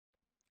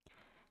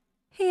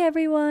Hey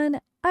everyone,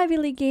 Ivy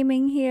League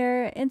Gaming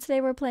here, and today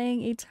we're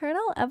playing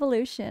Eternal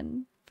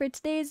Evolution. For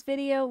today's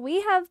video,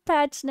 we have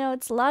patch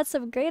notes, lots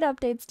of great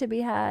updates to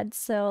be had,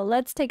 so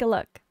let's take a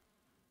look.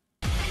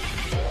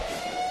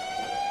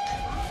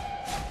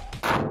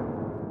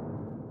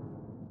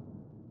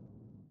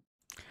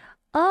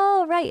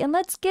 Alright, and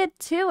let's get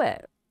to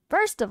it.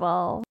 First of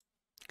all,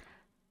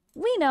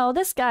 we know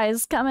this guy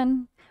is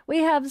coming. We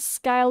have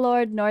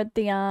Skylord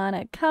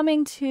Northeon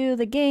coming to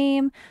the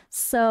game,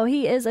 so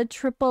he is a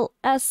triple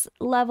S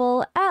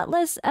level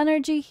Atlas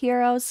energy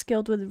hero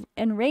skilled with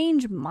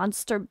range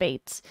monster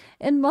bait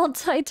and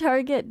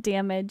multi-target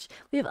damage.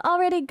 We've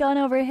already gone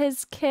over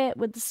his kit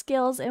with the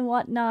skills and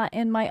whatnot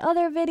in my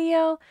other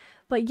video,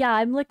 but yeah,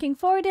 I'm looking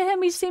forward to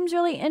him. He seems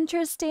really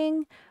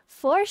interesting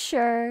for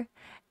sure,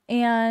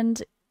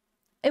 and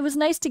it was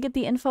nice to get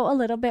the info a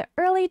little bit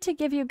early to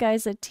give you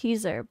guys a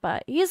teaser,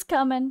 but he's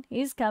coming.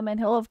 He's coming.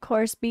 He'll, of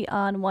course, be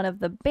on one of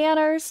the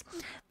banners.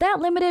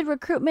 That limited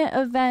recruitment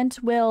event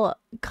will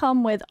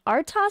come with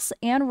Artos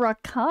and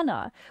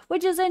Rakana,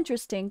 which is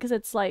interesting because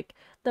it's like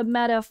the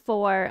meta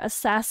for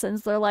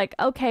assassins. They're like,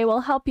 okay,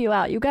 we'll help you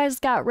out. You guys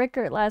got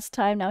Rickert last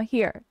time. Now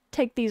here,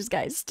 take these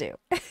guys too.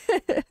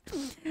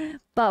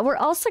 But we're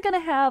also going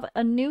to have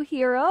a new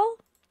hero,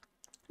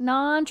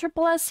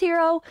 non-triple S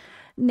hero,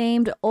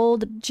 named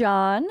Old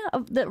John.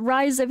 The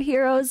Rise of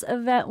Heroes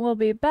event will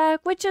be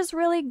back, which is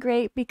really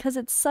great because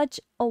it's such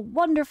a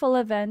wonderful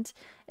event.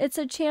 It's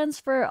a chance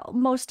for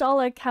most all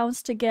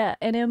accounts to get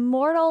an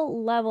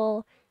immortal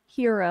level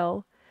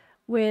hero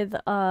with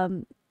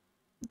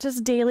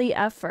just daily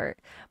effort.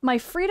 My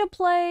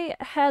free-to-play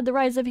had the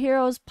Rise of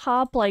Heroes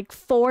pop like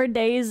 4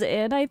 days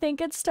in, I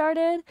think it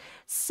started.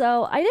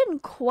 So I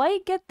didn't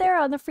quite get there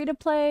on the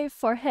free-to-play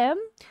for him.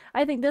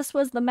 I think this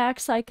was the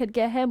max I could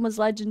get him was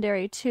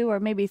Legendary 2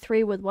 or maybe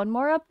 3 with one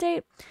more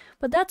update.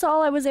 But that's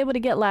all I was able to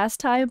get last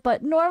time.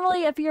 But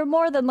normally if you're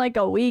more than like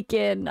a week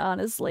in,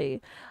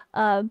 honestly,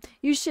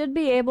 you should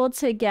be able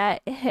to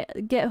get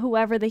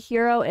whoever the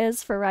hero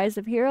is for Rise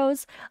of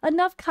Heroes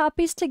enough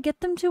copies to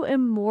get them to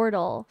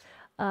Immortal.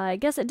 I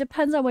guess it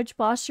depends on which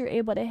boss you're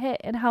able to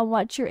hit and how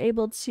much you're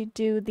able to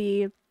do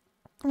the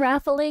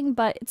raffling,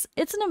 but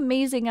it's an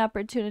amazing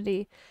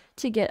opportunity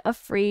to get a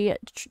free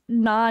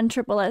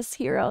non-triple S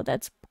hero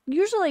that's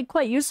usually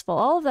quite useful.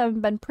 All of them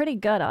have been pretty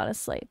good,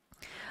 honestly.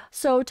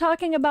 So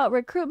talking about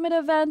recruitment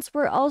events,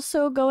 we're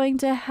also going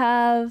to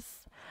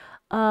have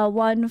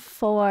one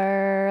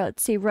for,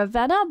 let's see,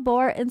 Ravenna,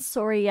 Boar, and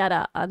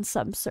Sorietta on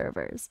some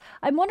servers.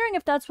 I'm wondering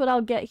if that's what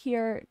I'll get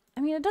here. I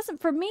mean, it doesn't,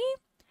 for me,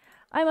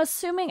 I'm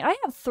assuming I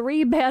have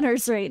 3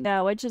 banners right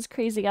now, which is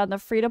crazy on the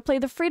free-to-play.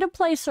 The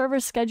free-to-play server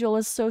schedule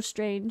is so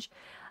strange.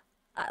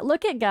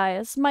 Look at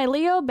guys, my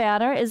Leo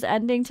banner is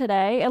ending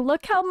today, and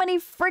look how many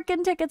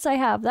freaking tickets I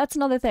have. That's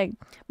another thing.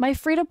 My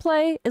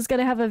free-to-play is going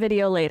to have a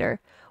video later.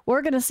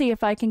 We're going to see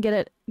if I can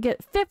get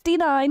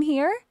 59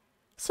 here,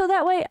 so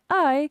that way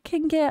I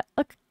can get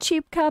a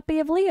cheap copy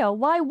of Leo.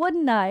 Why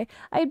wouldn't I?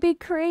 I'd be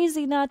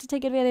crazy not to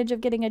take advantage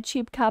of getting a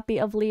cheap copy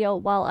of Leo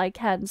while I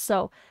can,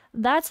 so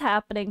that's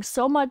happening.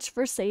 So much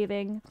for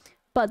saving,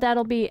 but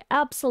that'll be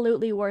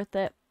absolutely worth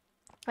it.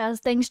 As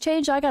things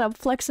change, I gotta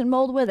flex and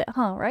mold with it,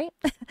 huh, right?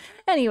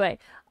 Anyway,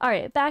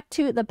 alright, back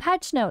to the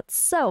patch notes.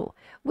 So,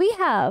 we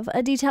have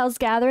a Details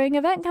Gathering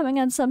event coming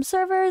on some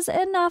servers,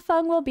 and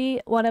Nafeng will be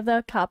one of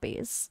the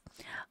copies.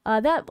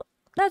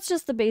 That's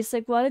just the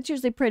basic one. It's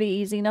usually pretty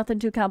easy, nothing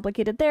too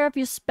complicated there. If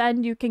you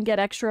spend, you can get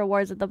extra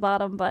rewards at the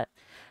bottom, but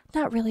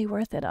not really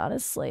worth it,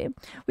 honestly.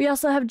 We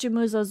also have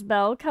Jamuzo's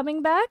Bell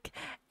coming back,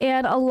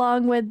 and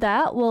along with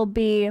that will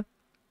be,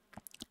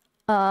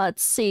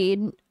 let's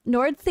see,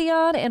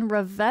 Northeon and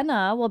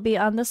Ravenna will be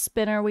on the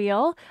spinner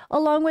wheel,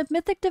 along with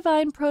Mythic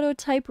Divine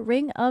Prototype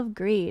Ring of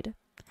Greed.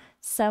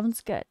 Sounds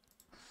good.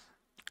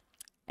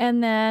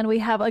 And then we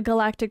have a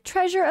Galactic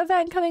Treasure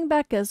event coming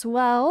back as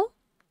well.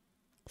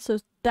 So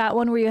that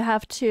one where you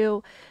have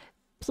to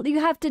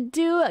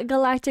do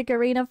Galactic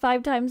Arena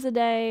 5 times a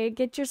day,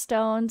 get your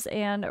stones,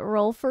 and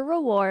roll for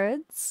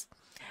rewards.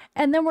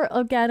 And then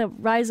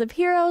Rise of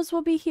Heroes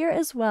will be here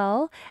as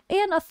well.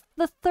 And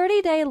the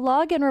 30-day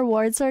login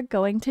rewards are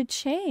going to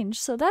change.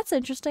 So that's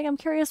interesting. I'm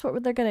curious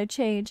what they're going to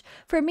change.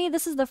 For me,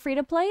 this is the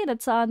free-to-play, and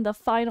it's on the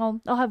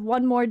final. I'll have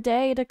one more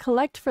day to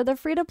collect for the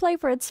free-to-play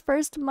for its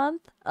first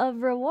month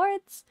of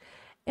rewards.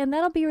 And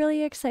that'll be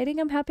really exciting.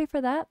 I'm happy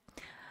for that.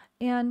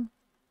 And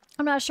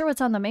I'm not sure what's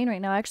on the main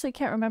right now. I actually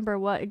can't remember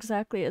what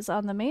exactly is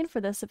on the main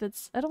for this.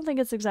 I don't think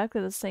it's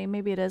exactly the same.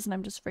 Maybe it is and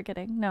I'm just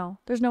forgetting. No,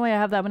 there's no way I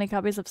have that many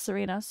copies of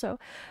Serena. So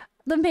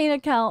the main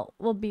account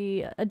will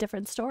be a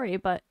different story,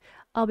 but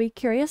I'll be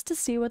curious to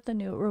see what the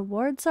new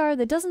rewards are.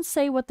 That doesn't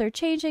say what they're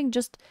changing,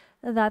 just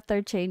that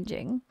they're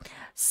changing.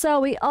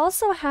 So we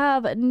also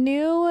have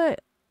new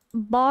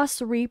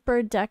Boss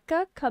Reaper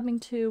Deca coming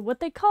to what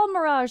they call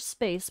Mirage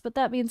Space, but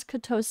that means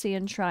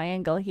Kotosian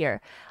Triangle here.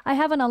 I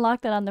haven't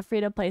unlocked that on the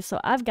free-to-play, so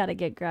I've got to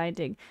get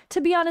grinding.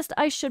 To be honest,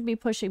 I should be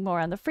pushing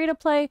more on the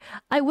free-to-play.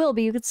 I will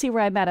be. You can see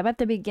where I'm at. I'm at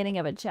the beginning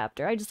of a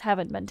chapter. I just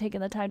haven't been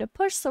taking the time to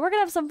push, so we're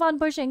going to have some fun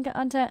pushing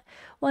content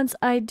once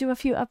I do a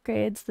few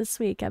upgrades this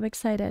week. I'm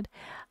excited.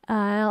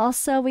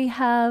 Also, we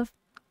have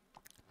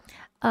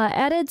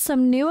added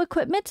some new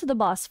equipment to the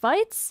boss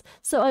fights.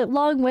 So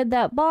along with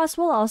that boss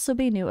will also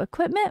be new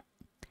equipment.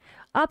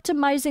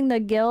 Optimizing the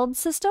guild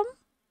system.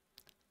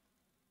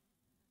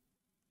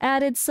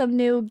 Added some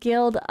new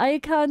guild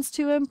icons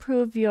to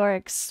improve your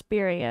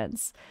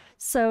experience.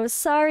 So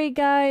sorry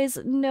guys,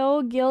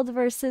 no guild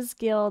versus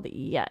guild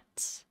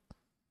yet.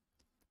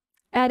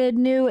 Added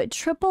new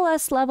triple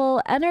S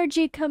level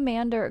energy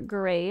commander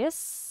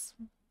Grace.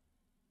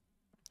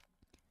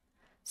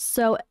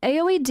 So,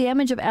 AoE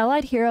damage of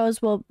allied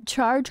heroes will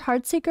charge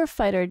Heartseeker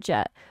Fighter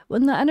Jet.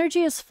 When the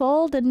energy is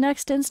full, the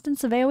next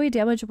instance of AoE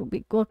damage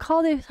will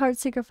call the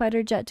Heartseeker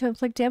Fighter Jet to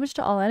inflict damage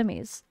to all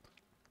enemies.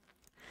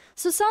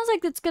 So it sounds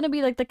like it's going to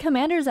be like the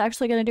commander's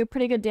actually going to do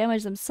pretty good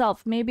damage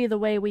themselves. Maybe the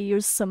way we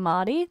use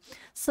Samadhi.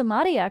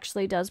 Samadhi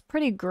actually does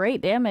pretty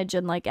great damage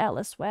in like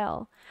Atlas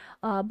Whale.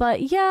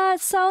 But yeah,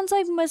 it sounds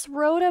like Miss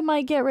Rhoda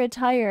might get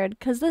retired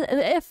because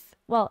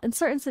well, in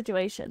certain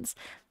situations.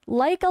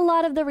 Like a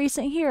lot of the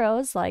recent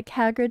heroes, like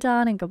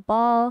Hagridon and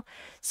Gabal.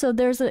 So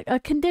there's a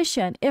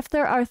condition. If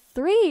there are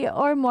 3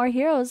 or more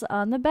heroes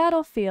on the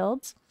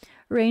battlefield,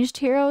 ranged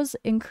heroes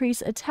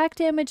increase attack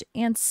damage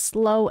and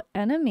slow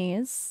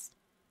enemies.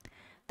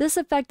 This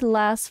effect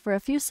lasts for a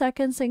few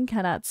seconds and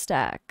cannot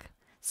stack.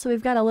 So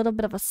we've got a little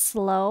bit of a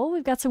slow.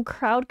 We've got some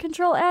crowd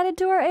control added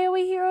to our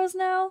AoE heroes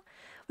now.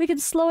 We can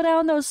slow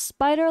down those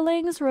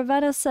spiderlings.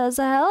 Ravenna says,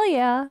 hell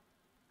yeah.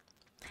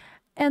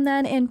 And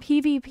then in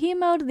PvP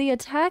mode, the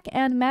attack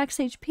and max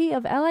HP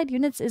of allied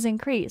units is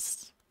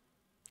increased.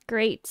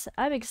 Great.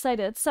 I'm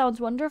excited. It sounds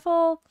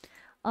wonderful.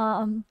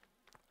 I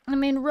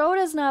mean,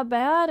 Rhoda's not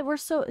bad.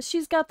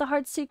 She's got the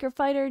Heartseeker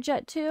Fighter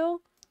Jet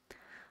too.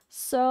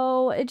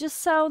 So it just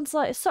sounds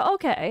like,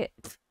 okay.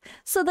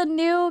 So the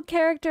new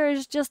character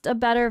is just a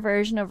better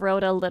version of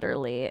Rhoda,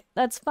 literally.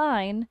 That's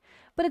fine.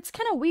 But it's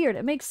kind of weird.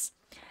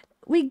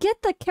 We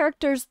get the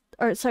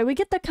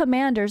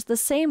commanders the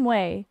same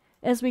way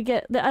as we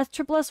get the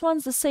SSS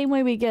ones, the same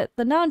way we get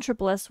the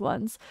non-SSS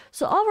ones.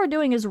 So all we're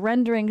doing is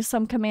rendering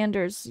some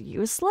commanders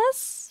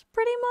useless,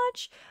 pretty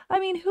much. I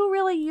mean, who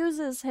really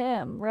uses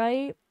him,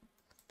 right?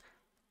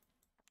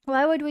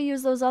 Why would we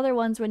use those other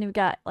ones when you've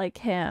got, like,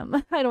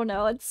 him? I don't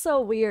know. It's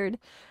so weird.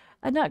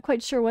 I'm not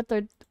quite sure if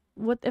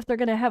they're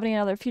going to have any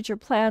other future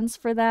plans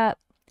for that.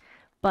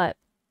 But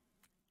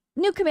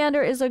new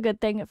commander is a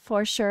good thing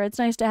for sure. It's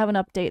nice to have an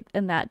update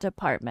in that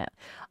department.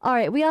 All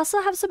right, we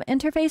also have some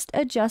interface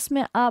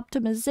adjustment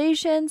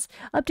optimizations,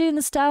 updating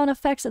the style and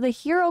effects of the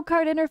hero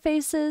card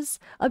interfaces,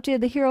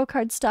 updated the hero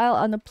card style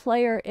on the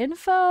player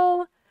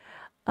info.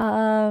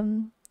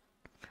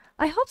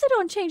 I hope they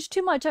don't change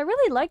too much. I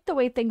really like the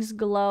way things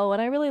glow,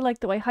 and I really like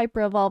the way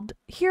hyper evolved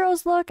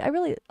heroes look. I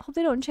really hope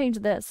they don't change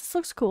this. This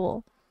looks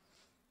cool.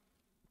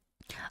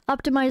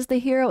 Optimize the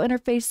hero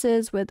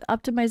interfaces with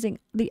optimizing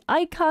the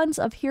icons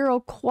of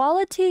hero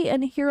quality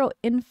and hero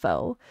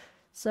info.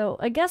 So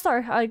I guess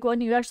like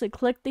when you actually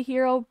click the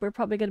hero, we're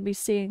probably going to be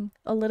seeing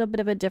a little bit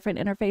of a different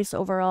interface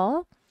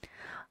overall.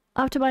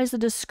 Optimize the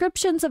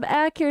descriptions of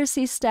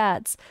accuracy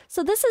stats.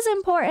 So this is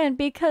important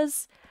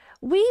because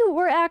we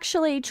were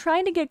actually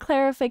trying to get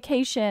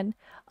clarification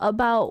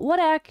about what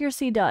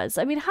accuracy does.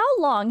 I mean, how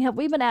long have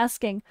we been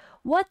asking,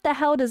 what the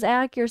hell does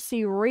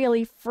accuracy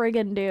really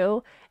friggin'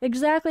 do?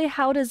 Exactly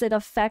how does it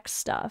affect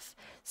stuff?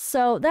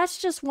 So that's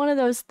just one of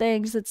those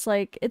things. It's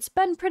like, it's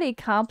been pretty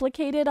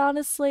complicated,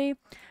 honestly.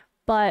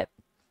 But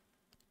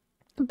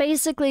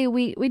basically,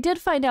 we did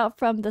find out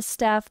from the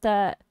staff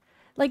that,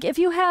 like, if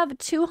you have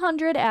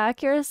 200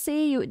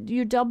 accuracy,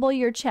 you double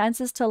your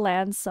chances to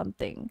land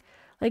something.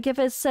 Like if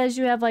it says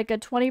you have like a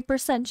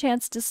 20%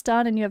 chance to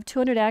stun and you have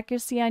 200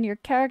 accuracy on your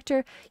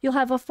character, you'll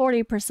have a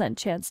 40%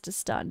 chance to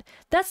stun.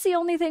 That's the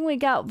only thing we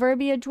got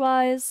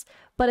verbiage-wise,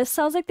 but it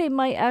sounds like they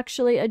might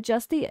actually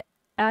adjust the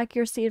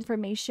accuracy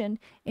information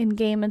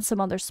in-game in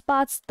some other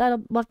spots.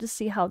 I'd love to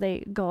see how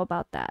they go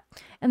about that.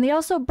 And they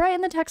also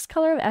brighten the text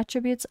color of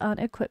attributes on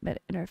equipment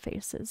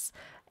interfaces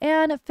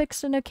and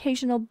fixed an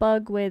occasional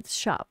bug with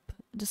shop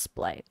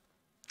display.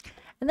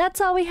 And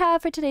that's all we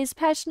have for today's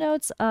patch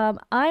notes.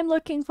 I'm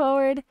looking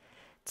forward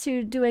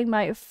to doing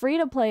my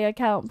free-to-play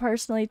account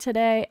personally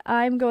today.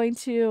 I'm gonna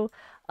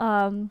do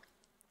a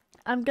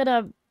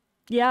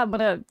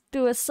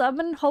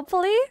summon,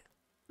 hopefully.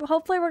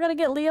 Hopefully we're gonna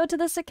get Leo to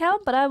this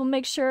account, but I will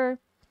make sure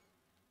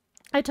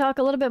I talk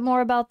a little bit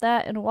more about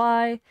that and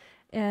why.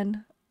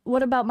 And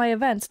what about my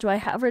events? Do I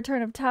have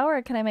Return of Tower,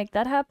 or can I make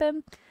that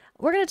happen?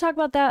 We're going to talk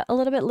about that a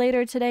little bit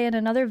later today in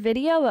another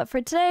video, but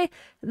for today,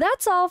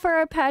 that's all for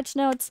our patch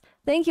notes.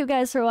 Thank you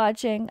guys for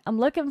watching. I'm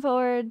looking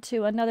forward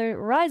to another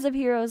Rise of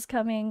Heroes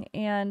coming,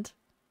 and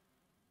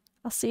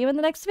I'll see you in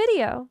the next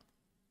video.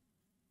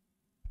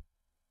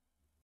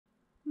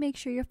 make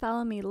sure you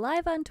follow me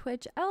live on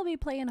Twitch. I will be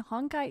playing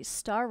Honkai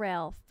Star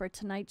Rail for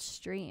tonight's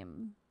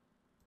stream.